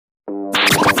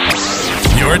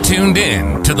You're tuned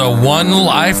in to the One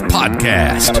Life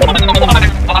Podcast,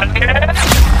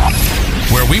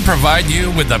 where we provide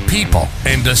you with the people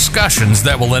and discussions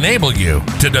that will enable you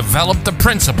to develop the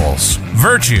principles,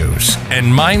 virtues, and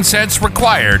mindsets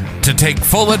required to take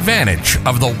full advantage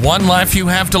of the one life you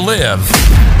have to live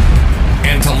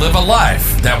and to live a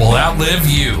life that will outlive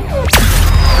you.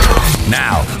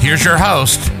 Now, here's your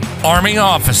host, Army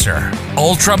officer,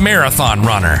 ultra marathon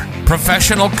runner,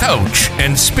 professional coach,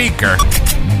 and speaker,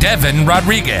 Devin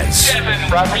Rodriguez.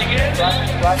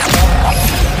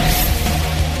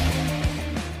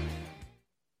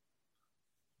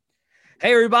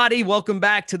 Hey everybody, welcome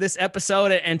back to this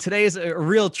episode, and today is a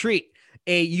real treat.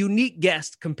 A unique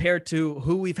guest compared to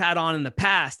who we've had on in the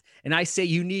past, and I say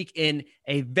unique in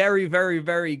a very, very,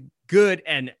 very good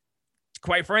and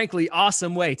quite frankly,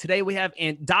 awesome way. Today we have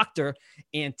Dr.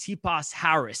 Antipas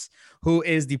Harris, who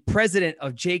is the president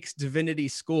of Jake's Divinity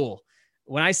School.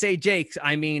 When I say Jake's,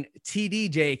 I mean TD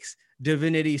Jake's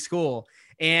Divinity School.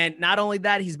 And not only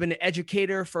that, he's been an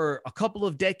educator for a couple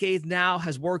of decades now,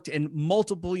 has worked in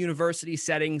multiple university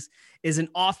settings, is an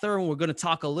author, and we're going to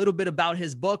talk a little bit about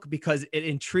his book because it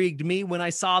intrigued me when I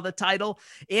saw the title.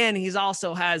 And he's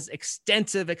also has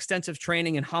extensive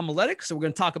training in homiletics, so we're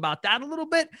going to talk about that a little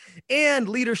bit, and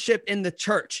leadership in the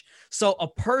church. So a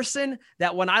person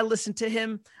that when I listened to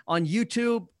him on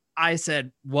YouTube, I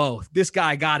said, whoa, this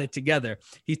guy got it together.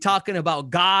 He's talking about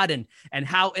God and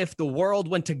how if the world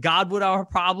went to God with our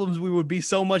problems, we would be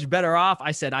so much better off.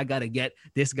 I said, I got to get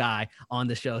this guy on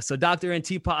the show. So Dr.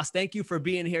 Antipas, thank you for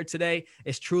being here today.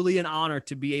 It's truly an honor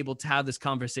to be able to have this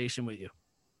conversation with you.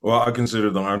 Well, I consider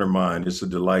the honor mine. It's a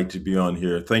delight to be on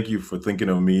here. Thank you for thinking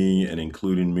of me and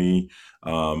including me.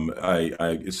 I'm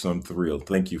thrilled.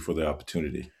 Thank you for the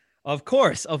opportunity. Of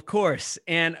course.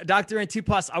 And Dr.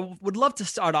 Antipas, I would love to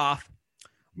start off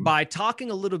by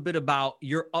talking a little bit about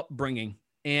your upbringing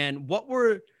and what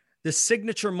were the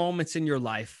signature moments in your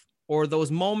life, or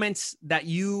those moments that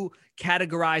you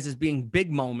categorize as being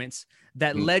big moments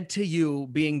that led to you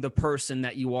being the person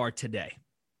that you are today.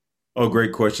 Oh,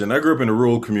 great question. I grew up in a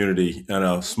rural community in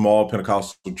a small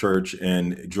Pentecostal church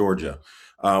in Georgia.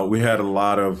 We had a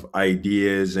lot of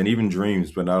ideas and even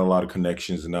dreams, but not a lot of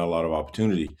connections and not a lot of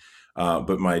opportunity.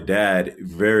 But my dad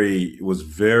was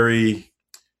very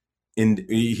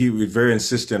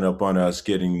insistent upon us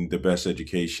getting the best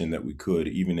education that we could,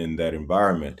 even in that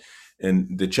environment.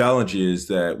 And the challenge is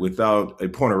that without a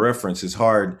point of reference, it's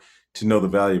hard to know the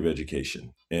value of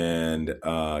education. And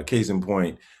case in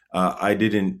point, I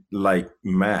didn't like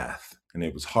math, and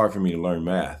it was hard for me to learn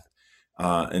math.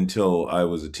 Until I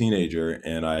was a teenager,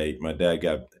 and my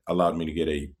dad allowed me to get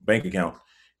a bank account,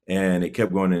 and it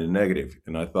kept going into negative.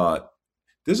 And I thought,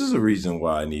 this is a reason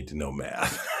why I need to know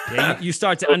math. Yeah, you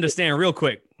start to understand real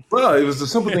quick. Well, it was the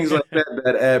simple things like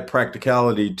that add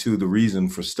practicality to the reason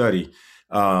for study.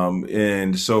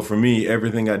 And so for me,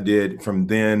 everything I did from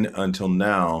then until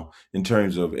now in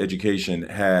terms of education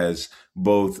has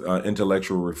both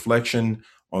intellectual reflection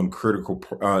critical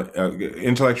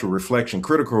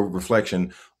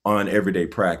reflection on everyday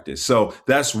practice. So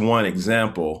that's one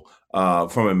example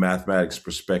from a mathematics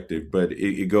perspective, but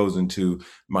it goes into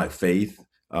my faith.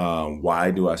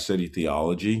 Why do I study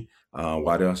theology?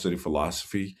 Why do I study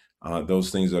philosophy? Those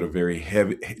things that are very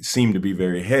heavy, seem to be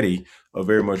very heady, are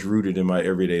very much rooted in my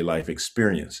everyday life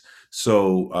experience.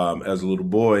 So as a little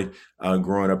boy,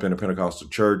 growing up in a Pentecostal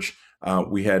church,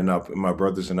 my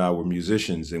brothers and I were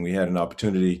musicians, and we had an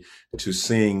opportunity to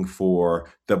sing for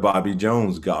the Bobby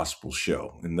Jones gospel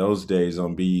show. In those days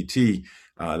on BET,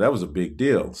 that was a big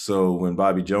deal. So when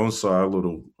Bobby Jones saw our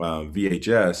little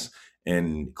VHS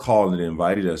and called and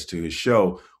invited us to his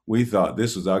show, we thought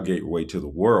this was our gateway to the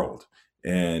world.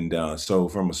 And so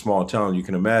from a small town, you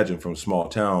can imagine from a small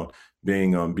town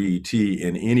being on BET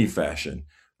in any fashion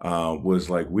was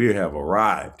like we have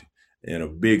arrived in a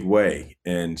big way.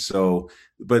 And so,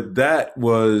 but that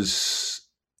was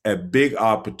a big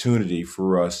opportunity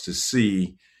for us to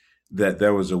see that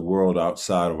there was a world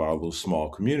outside of our little small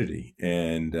community.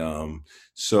 And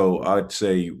so I'd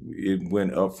say it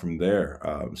went up from there.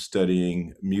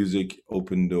 Studying music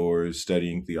opened doors,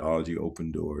 studying theology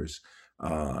opened doors.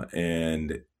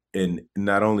 And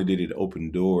not only did it open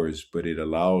doors, but it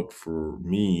allowed for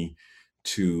me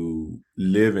to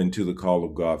live into the call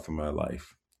of God for my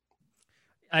life.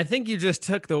 I think you just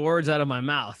took the words out of my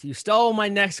mouth. You stole my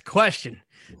next question,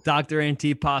 Dr.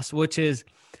 Antipas, which is,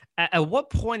 at what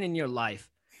point in your life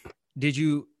did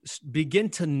you begin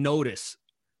to notice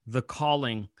the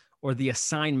calling or the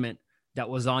assignment that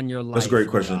was on your life? That's a great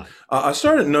question. I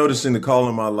started noticing the call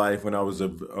in my life when I was a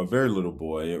very little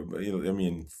boy.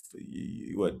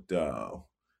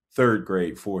 Third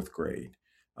grade, fourth grade.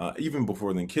 even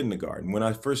before then, kindergarten. When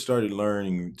I first started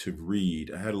learning to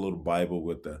read, I had a little Bible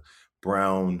with a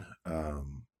brown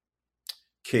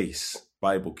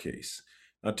Bible case.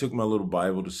 I took my little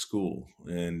Bible to school,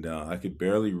 and I could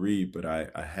barely read, but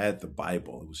I had the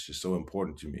Bible. It was just so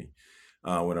important to me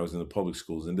when I was in the public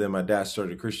schools. And then my dad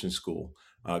started a Christian school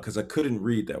because I couldn't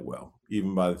read that well,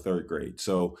 even by the third grade.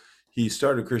 So he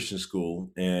started a Christian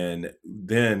school, and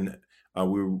then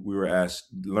we were asked,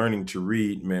 learning to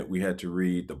read meant we had to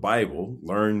read the Bible,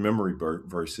 learn memory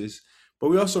verses, but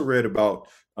we also read about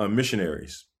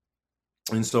missionaries.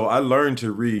 And so I learned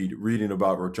to reading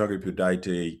about Rochunga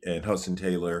Pudite and Hudson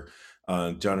Taylor,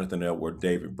 Jonathan Edward,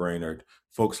 David Brainerd,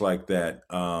 folks like that,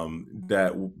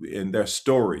 that in their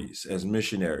stories as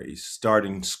missionaries,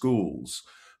 starting schools,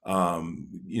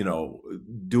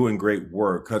 doing great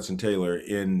work. Hudson Taylor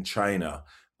in China,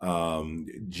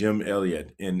 Jim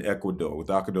Elliot in Ecuador,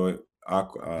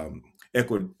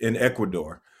 in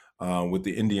Ecuador, with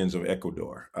the Indians of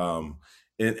Ecuador.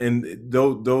 And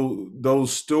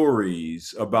those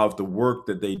stories about the work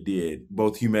that they did,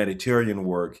 both humanitarian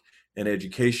work and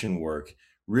education work,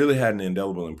 really had an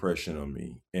indelible impression on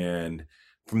me. And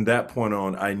from that point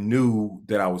on, I knew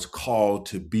that I was called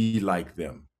to be like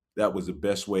them. That was the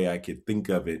best way I could think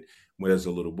of it when as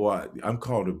a little boy. I'm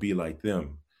called to be like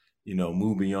them,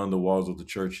 move beyond the walls of the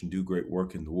church and do great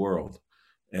work in the world.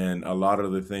 And a lot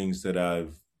of the things that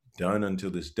I've done until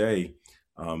this day,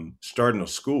 starting a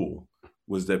school,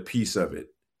 was that piece of it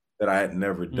that I had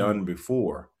never done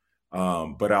before.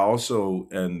 But I also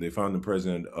am the founding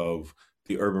president of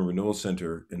the Urban Renewal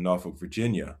Center in Norfolk,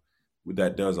 Virginia,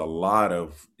 that does a lot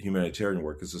of humanitarian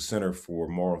work. It's a center for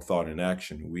moral thought and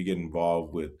action. We get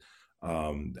involved with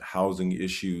housing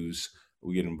issues.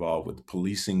 We get involved with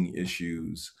policing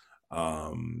issues,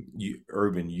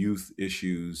 urban youth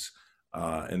issues,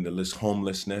 and the list,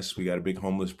 homelessness. We got a big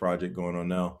homeless project going on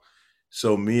now.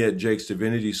 So me at Jake's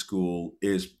Divinity School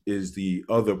is the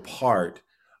other part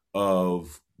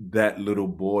of that little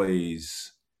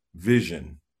boy's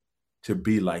vision to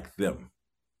be like them.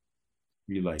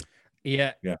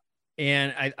 Yeah.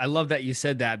 And I love that you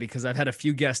said that, because I've had a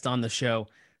few guests on the show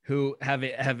who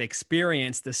have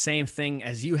experienced the same thing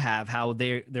as you have, how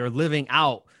they're living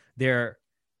out their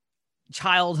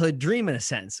childhood dream in a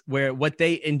sense, where what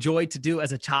they enjoyed to do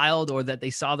as a child, or that they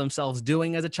saw themselves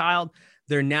doing as a child,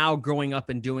 they're now growing up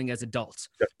and doing as adults.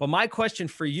 Yep. But my question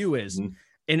for you is,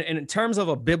 in terms of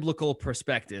a biblical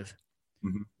perspective,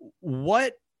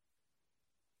 what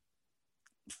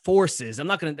forces,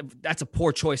 that's a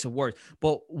poor choice of words,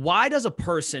 but why does a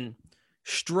person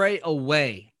stray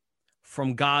away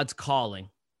from God's calling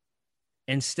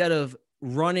instead of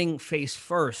running face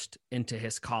first into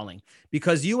his calling?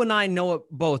 Because you and I know it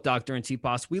both, Dr.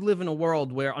 Antipas. We live in a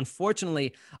world where,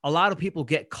 unfortunately, a lot of people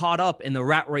get caught up in the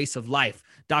rat race of life.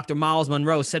 Dr. Miles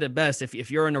Monroe said it best: if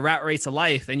you're in the rat race of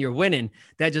life and you're winning,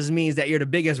 that just means that you're the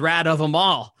biggest rat of them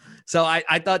all. So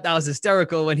I thought that was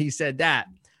hysterical when he said that.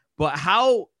 But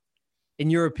how,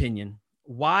 in your opinion,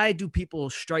 why do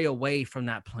people stray away from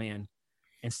that plan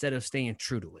instead of staying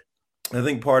true to it? I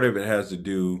think part of it has to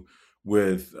do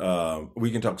with, we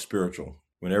can talk spiritual.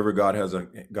 Whenever God has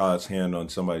God's hand on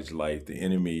somebody's life, the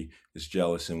enemy is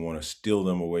jealous and want to steal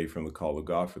them away from the call of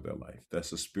God for their life.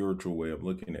 That's a spiritual way of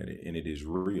looking at it, and it is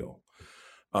real.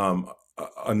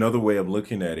 Another way of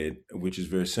looking at it, which is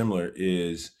very similar,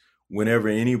 is whenever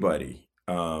anybody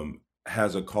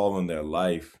has a call in their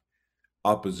life,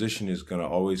 opposition is going to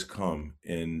always come,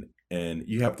 and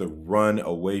you have to run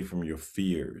away from your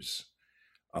fears.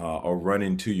 Or run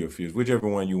into your fears, whichever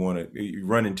one you want to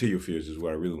run into your fears is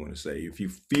what I really want to say. If you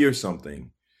fear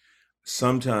something,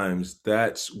 sometimes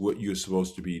that's what you're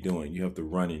supposed to be doing. You have to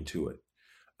run into it.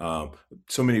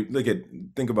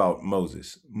 Think about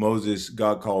Moses.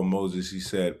 God called Moses. He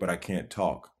said, "But I can't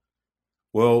talk."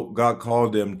 Well, God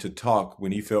called him to talk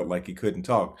when he felt like he couldn't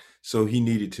talk. So he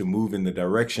needed to move in the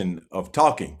direction of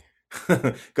talking.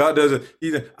 God doesn't,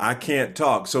 I can't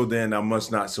talk, so then I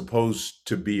must not supposed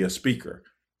to be a speaker.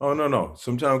 Oh, no.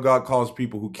 Sometimes God calls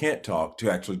people who can't talk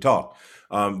to actually talk.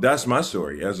 That's my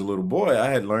story. As a little boy, I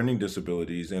had learning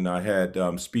disabilities and I had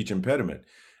speech impediment.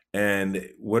 And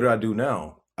what do I do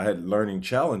now? I had learning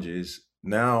challenges.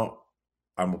 Now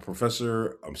I'm a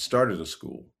professor. I'm started a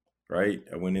school, right?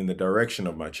 I went in the direction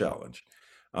of my challenge.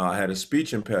 I had a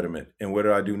speech impediment. And what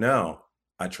do I do now?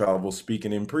 I travel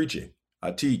speaking and preaching.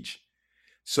 I teach.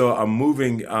 So I'm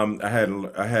moving. I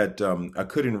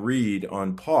couldn't read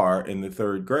on par in the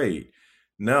third grade.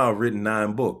 Now I've written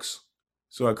 9 books.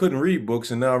 So I couldn't read books,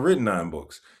 and now I've written 9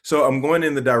 books. So I'm going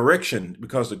in the direction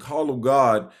because the call of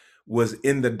God was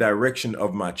in the direction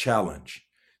of my challenge.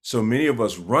 So many of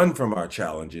us run from our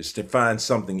challenges to find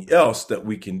something else that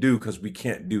we can do because we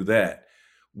can't do that,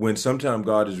 when sometimes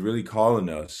God is really calling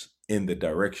us in the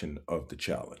direction of the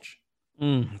challenge.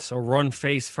 So run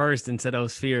face first into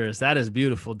those fears. That is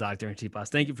beautiful, Dr. Antipas.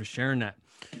 Thank you for sharing that.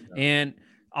 And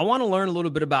I want to learn a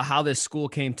little bit about how this school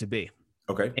came to be.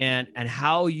 Okay. And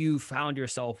how you found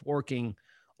yourself working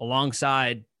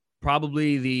alongside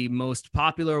probably the most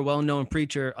popular, well-known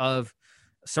preacher of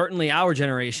certainly our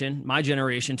generation, my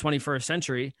generation, 21st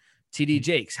century, TD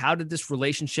Jakes. How did this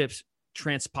relationship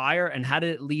transpire, and how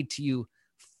did it lead to you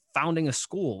founding a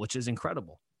school, which is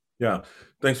incredible? Yeah,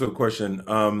 thanks for the question.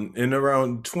 In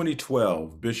around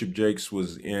 2012, Bishop Jakes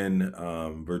was in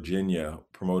Virginia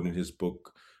promoting his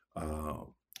book uh,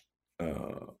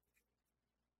 uh,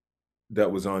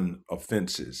 that was on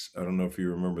offenses. I don't know if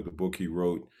you remember the book he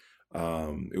wrote.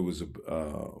 It was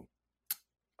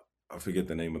I forget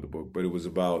the name of the book, but it was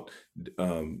about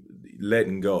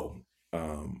letting go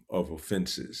of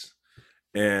offenses.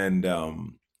 And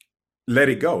Let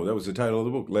It Go. That was the title of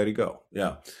the book, Let It Go.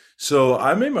 Yeah. So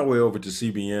I made my way over to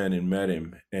CBN and met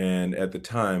him. And at the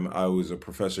time, I was a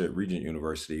professor at Regent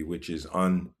University, which is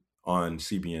on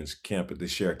CBN's campus, the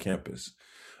shared campus.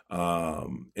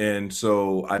 And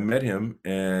so I met him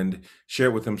and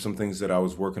shared with him some things that I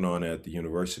was working on at the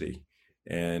university.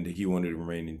 And he wanted to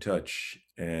remain in touch.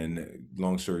 And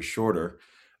long story shorter,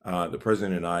 the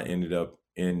president and I ended up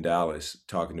in Dallas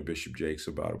talking to Bishop Jakes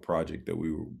about a project that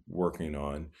we were working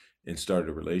on, and started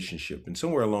a relationship. And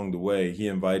somewhere along the way, he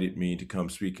invited me to come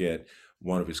speak at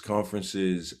one of his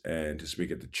conferences and to speak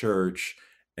at the church.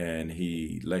 And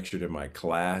he lectured in my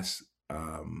class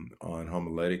on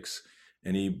homiletics,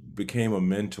 and he became a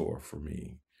mentor for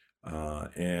me. I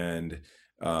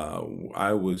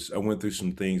went through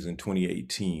some things in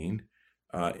 2018.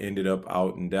 Ended up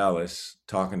out in Dallas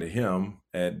talking to him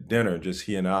at dinner, just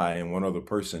he and I and one other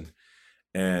person.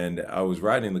 And I was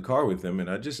riding in the car with him, and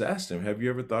I just asked him, have you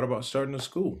ever thought about starting a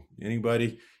school?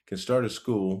 Anybody can start a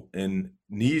school and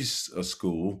needs a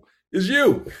school is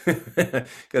you. Because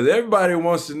everybody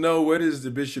wants to know, what is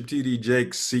the Bishop T.D.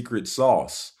 Jakes secret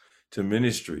sauce to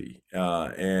ministry?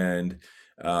 And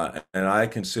I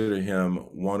consider him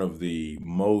one of the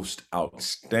most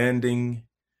outstanding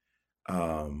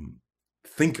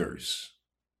thinkers,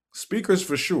 speakers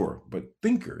for sure, but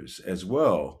thinkers as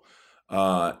well,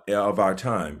 of our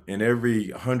time. And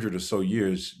every 100 or so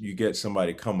years, you get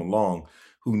somebody come along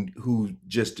who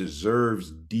just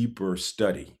deserves deeper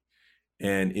study.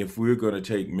 And if we're going to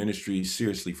take ministry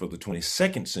seriously for the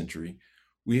 22nd century,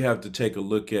 we have to take a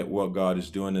look at what God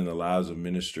is doing in the lives of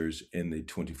ministers in the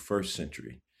 21st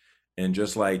century. And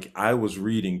just like I was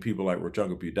reading people like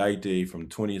Rochunga Pudaite from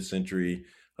the 20th century,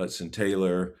 Hudson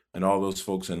Taylor, and all those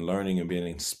folks, and learning and being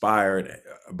inspired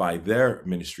by their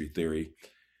ministry theory,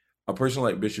 a person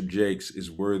like Bishop Jakes is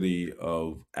worthy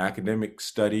of academic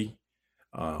study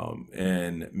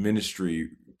and ministry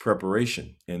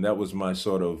preparation. And that was my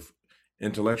sort of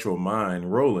intellectual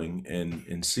mind rolling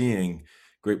and seeing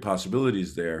great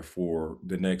possibilities there for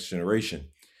the next generation.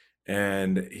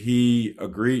 And he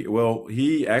agreed. Well,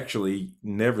 he actually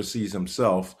never sees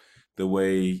himself the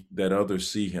way that others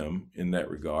see him in that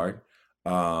regard.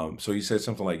 So he said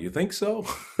something like, "You think so?"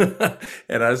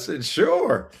 And I said,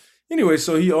 "Sure." Anyway,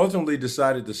 so he ultimately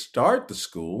decided to start the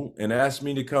school and asked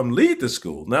me to come lead the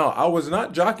school. Now, I was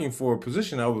not jockeying for a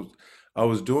position. I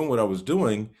was doing what I was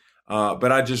doing,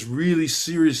 but I just really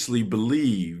seriously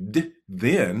believed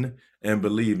then and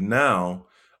believe now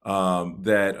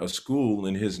that a school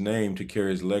in his name to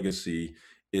carry his legacy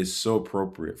is so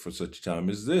appropriate for such a time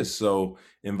as this. So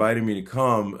inviting me to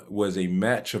come was a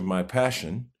match of my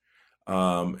passion.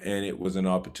 And it was an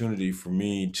opportunity for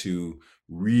me to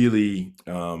really,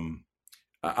 I'm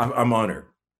honored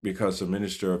because a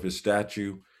minister of his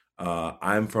stature.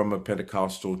 I'm from a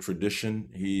Pentecostal tradition.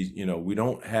 We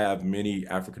don't have many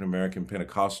African-American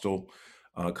Pentecostal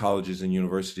colleges and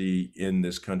university in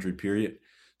this country, period.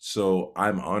 So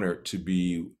I'm honored to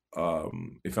be a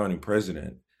founding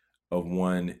president of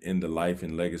one in the life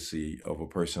and legacy of a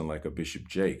person like a Bishop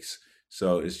Jakes.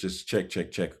 So it's just check,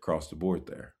 check, check across the board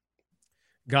there.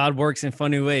 God works in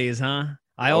funny ways, huh?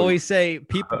 I always say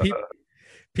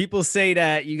people say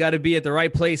that you got to be at the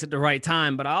right place at the right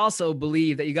time, but I also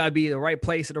believe that you got to be at the right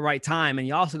place at the right time, and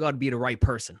you also got to be the right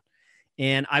person.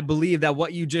 And I believe that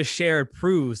what you just shared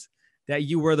proves that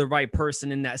you were the right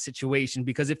person in that situation,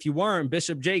 because if you weren't,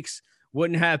 Bishop Jakes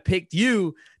wouldn't have picked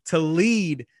you to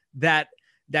lead that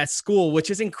school, which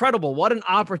is incredible. What an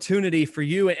opportunity for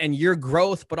you and your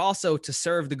growth, but also to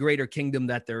serve the greater kingdom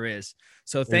that there is.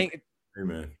 So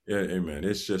Amen. Yeah, amen.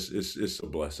 It's a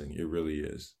blessing. It really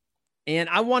is. And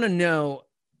I want to know,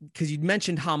 because you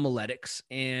mentioned homiletics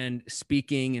and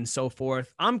speaking and so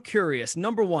forth. I'm curious.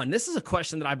 Number one, this is a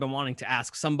question that I've been wanting to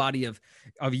ask somebody of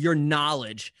your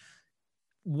knowledge.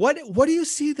 What do you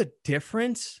see the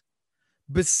difference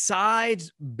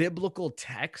besides biblical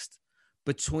text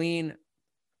between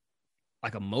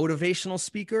like a motivational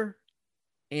speaker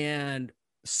and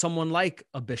someone like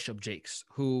a Bishop Jakes,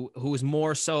 who is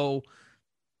more so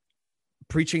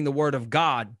preaching the word of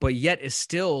God, but yet is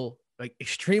still like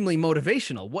extremely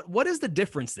motivational? What is the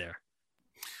difference there?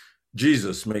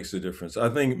 Jesus makes the difference. I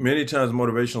think many times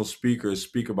motivational speakers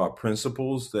speak about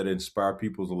principles that inspire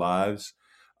people's lives.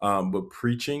 But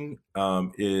preaching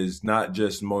is not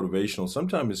just motivational.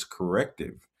 Sometimes it's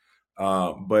corrective,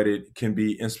 but it can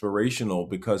be inspirational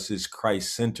because it's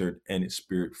Christ-centered and it's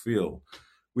spirit-filled.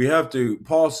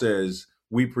 Paul says,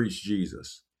 we preach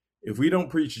Jesus. If we don't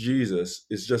preach Jesus,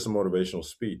 it's just a motivational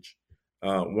speech.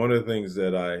 One of the things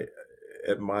that I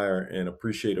admire and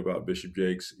appreciate about Bishop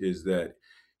Jakes is that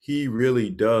he really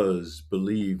does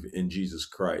believe in Jesus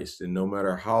Christ. And no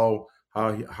matter how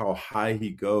high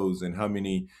he goes and how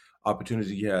many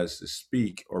opportunities he has to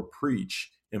speak or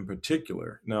preach in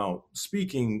particular. Now,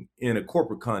 speaking in a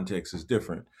corporate context is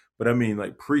different, but I mean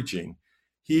like preaching,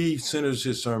 he centers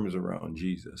his sermons around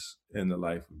Jesus and the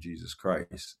life of Jesus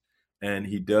Christ. And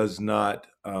he does not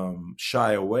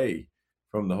shy away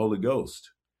from the Holy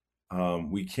Ghost.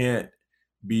 We can't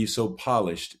be so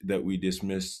polished that we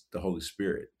dismiss the Holy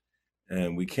Spirit.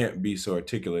 And we can't be so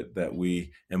articulate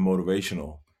and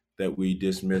motivational that we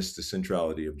dismiss the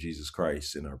centrality of Jesus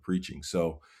Christ in our preaching.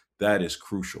 So that is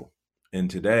crucial. And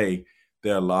today,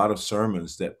 there are a lot of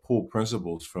sermons that pull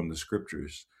principles from the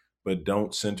scriptures, but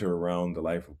don't center around the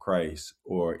life of Christ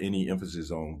or any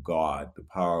emphasis on God, the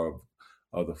power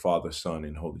of the Father, Son,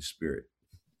 and Holy Spirit.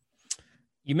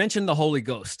 You mentioned the Holy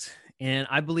Ghost, and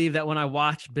I believe that when I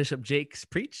watch Bishop Jakes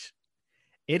preach,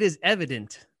 it is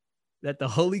evident that the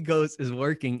Holy Ghost is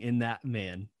working in that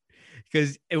man.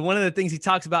 Because one of the things he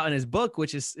talks about in his book,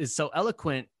 which is so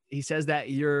eloquent, he says that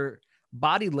your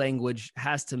body language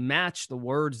has to match the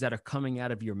words that are coming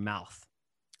out of your mouth.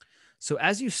 So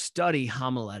as you study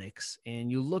homiletics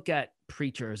and you look at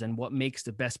preachers and what makes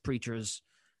the best preachers,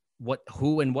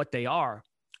 who and what they are,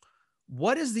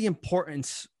 what is the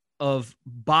importance of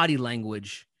body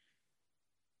language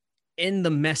in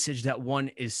the message that one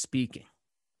is speaking?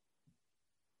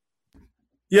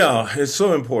 Yeah, it's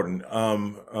so important.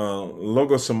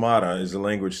 Logosomata is a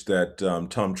language that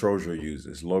Tom Trozier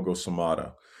uses.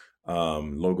 Logosomata,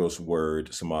 logos word,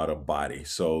 somata body.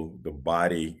 So the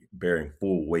body bearing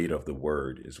full weight of the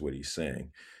word is what he's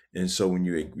saying. And so when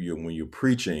you're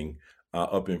preaching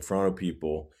up in front of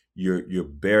people, you're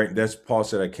bearing. That's Paul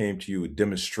said, "I came to you with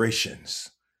demonstrations,"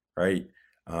 right?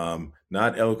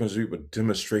 Not eloquence, but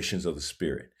demonstrations of the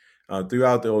Spirit.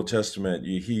 Throughout the Old Testament,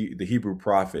 the Hebrew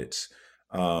prophets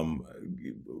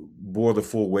bore the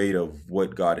full weight of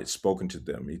what God had spoken to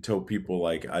them. He told people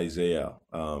like Isaiah,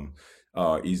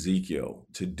 Ezekiel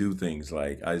to do things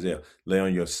like Isaiah, lay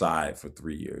on your side for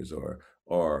 3 years,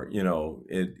 or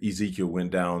Ezekiel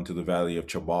went down to the valley of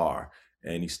Chabar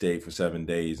and he stayed for 7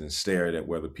 days and stared at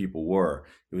where the people were.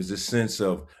 It was this sense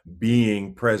of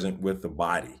being present with the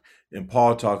body. And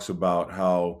Paul talks about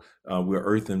how we're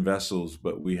earthen vessels,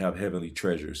 but we have heavenly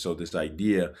treasures. So this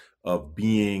idea of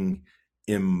being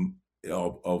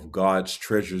of God's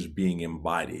treasures being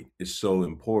embodied is so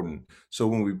important. So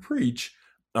when we preach,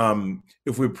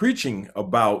 if we're preaching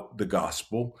about the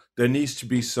gospel, there needs to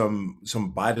be some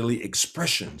bodily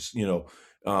expressions.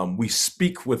 We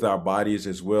speak with our bodies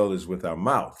as well as with our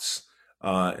mouths,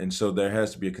 and so there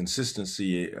has to be a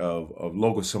consistency of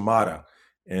logosomata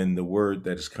and the word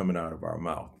that is coming out of our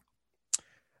mouth.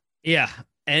 Yeah,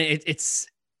 and it's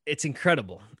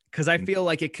incredible, because I feel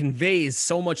like it conveys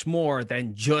so much more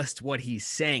than just what he's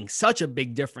saying. Such a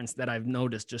big difference that I've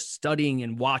noticed just studying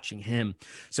and watching him.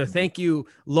 So thank you,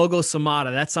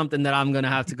 Logosomata. That's something that I'm going to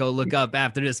have to go look up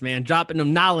after this, man. Dropping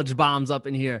them knowledge bombs up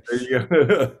in here. There you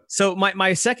go. So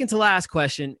my second to last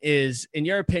question is, in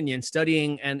your opinion,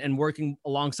 studying and working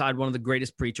alongside one of the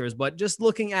greatest preachers, but just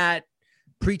looking at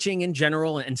preaching in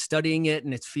general and studying it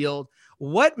in its field,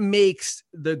 what makes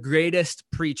the greatest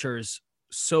preachers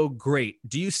so great?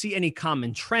 Do you see any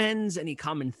common trends, any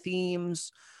common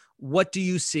themes? What do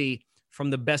you see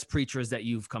from the best preachers that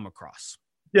you've come across?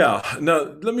 Yeah.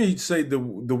 Now, let me say the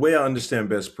way I understand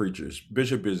best preachers,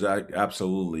 Bishop is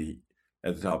absolutely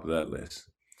at the top of that list.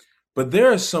 But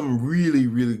there are some really,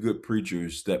 really good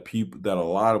preachers that a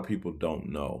lot of people don't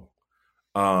know.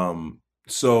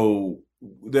 So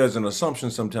there's an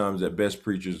assumption sometimes that best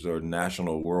preachers are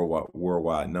national,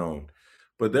 worldwide known.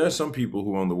 But there are some people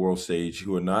who are on the world stage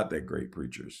who are not that great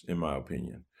preachers, in my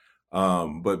opinion.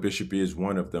 But Bishop is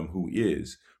one of them who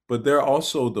is. But there are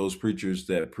also those preachers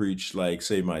that preach like,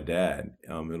 say, my dad,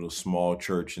 in a small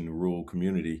church in the rural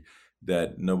community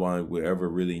that nobody would ever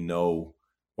really know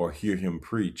or hear him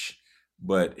preach.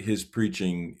 But his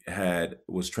preaching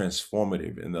was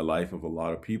transformative in the life of a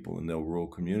lot of people in their rural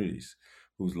communities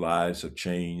whose lives have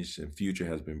changed and future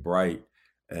has been bright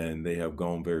and they have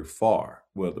gone very far.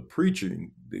 Well, the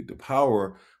preaching, the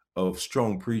power of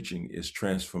strong preaching is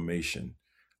transformation.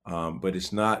 But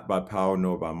it's not by power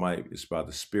nor by might, it's by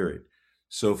the Spirit.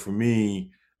 So for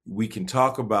me, we can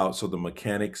talk about the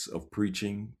mechanics of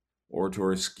preaching,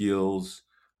 oratory skills,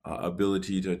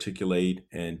 ability to articulate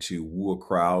and to woo a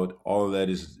crowd. All of that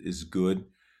is good,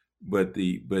 but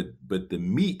the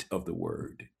meat of the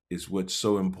word is what's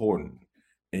so important.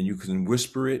 And you can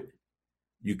whisper it,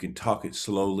 you can talk it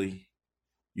slowly,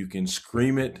 you can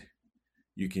scream it,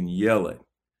 you can yell it.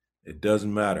 It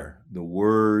doesn't matter. The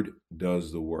word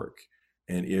does the work.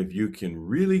 And if you can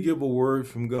really give a word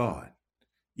from God,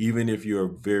 even if you're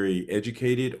very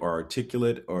educated or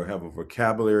articulate or have a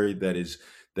vocabulary that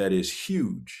is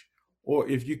huge, or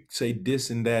if you say this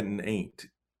and that and ain't,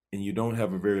 and you don't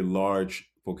have a very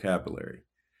large vocabulary,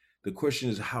 the question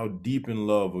is, how deep in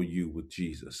love are you with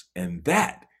Jesus? And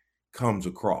that comes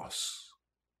across.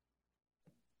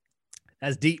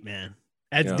 That's deep, man.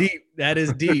 That's deep. That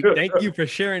is deep. Thank you for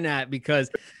sharing that, because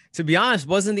to be honest,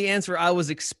 wasn't the answer I was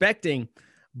expecting.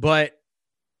 But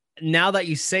now that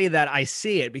you say that, I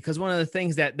see it, because one of the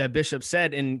things that Bishop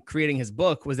said in creating his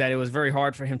book was that it was very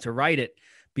hard for him to write it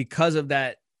because of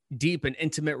that deep and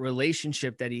intimate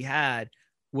relationship that he had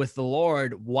with the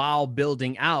Lord while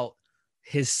building out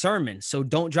his sermon. So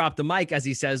don't drop the mic, as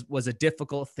he says, was a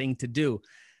difficult thing to do.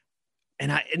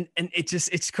 And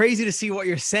it's crazy to see what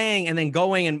you're saying and then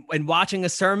going and watching a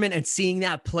sermon and seeing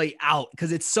that play out,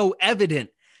 because it's so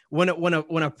evident when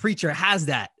a preacher has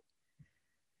that.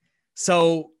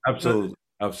 So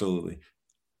absolutely.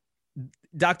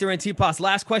 Dr. Antipas,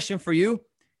 last question for you.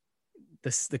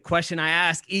 The question I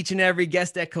ask each and every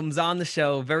guest that comes on the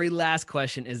show, very last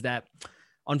question, is that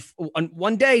on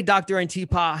one day, Dr.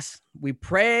 Antipas, we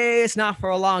pray it's not for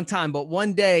a long time, but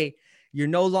one day you're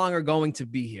no longer going to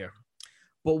be here.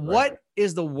 But what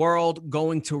is the world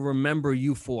going to remember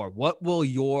you for? What will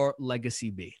your legacy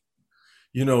be?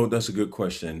 That's a good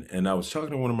question. And I was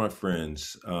talking to one of my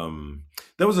friends.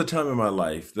 There was a time in my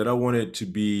life that I wanted to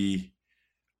be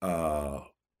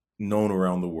known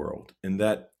around the world. And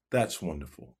that's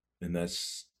wonderful. And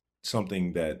that's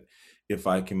something that if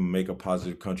I can make a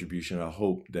positive contribution, I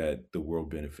hope that the world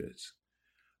benefits.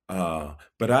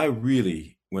 But I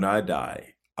really, when I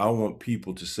die, I want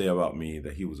people to say about me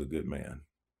that he was a good man.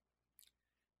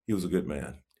 He was a good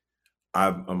man.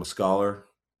 I'm a scholar.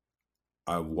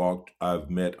 I've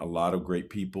met a lot of great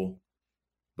people,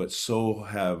 but so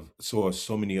are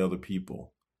so many other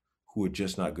people who are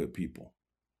just not good people.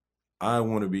 I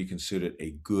want to be considered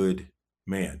a good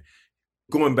man.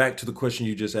 Going back to the question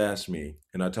you just asked me,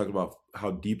 and I talked about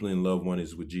how deeply in love one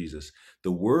is with Jesus,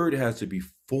 the word has to be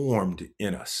formed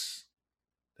in us.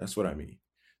 That's what I mean.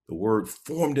 The word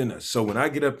formed in us. So when I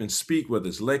get up and speak, whether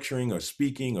it's lecturing or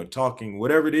speaking or talking,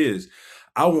 whatever it is,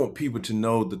 I want people to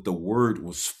know that the word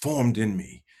was formed in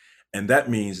me. And that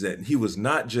means that he was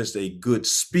not just a good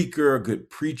speaker, a good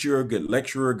preacher, a good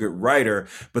lecturer, a good writer,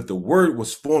 but the word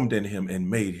was formed in him and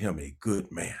made him a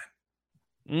good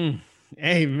man.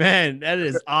 Amen. That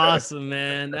is awesome,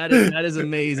 man. That is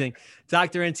amazing.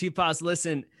 Dr. Antipas,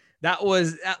 listen, that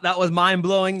was mind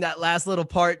blowing. That last little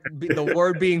part, the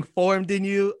word being formed in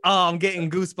you. Oh, I'm getting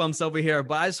goosebumps over here.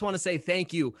 But I just want to say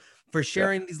thank you for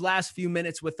sharing these last few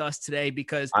minutes with us today,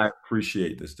 because I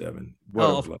appreciate this, Devin.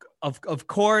 Of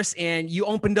course. And you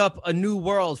opened up a new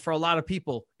world for a lot of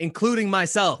people, including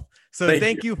myself. So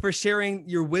thank you for sharing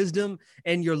your wisdom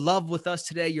and your love with us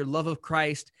today, your love of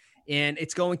Christ. And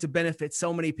it's going to benefit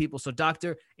so many people. So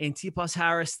Dr. Antipas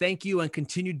Harris, thank you, and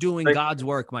continue doing God's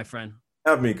work, my friend.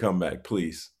 Have me come back,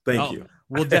 please. Thank you.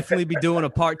 We'll definitely be doing a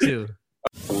part 2.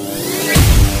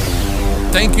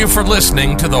 Thank you for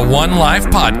listening to the One Life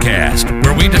Podcast,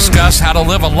 where we discuss how to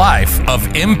live a life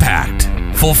of impact,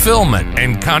 fulfillment,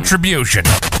 and contribution.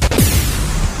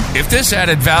 If this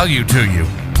added value to you,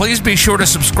 please be sure to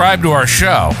subscribe to our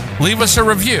show, leave us a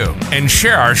review, and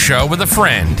share our show with a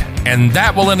friend. And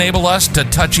that will enable us to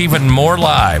touch even more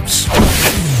lives.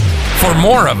 For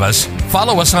more of us,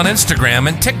 follow us on Instagram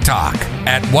and TikTok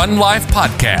at One Life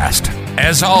Podcast.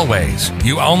 As always,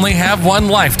 you only have one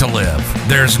life to live.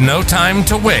 There's no time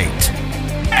to wait.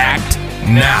 Act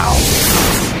now.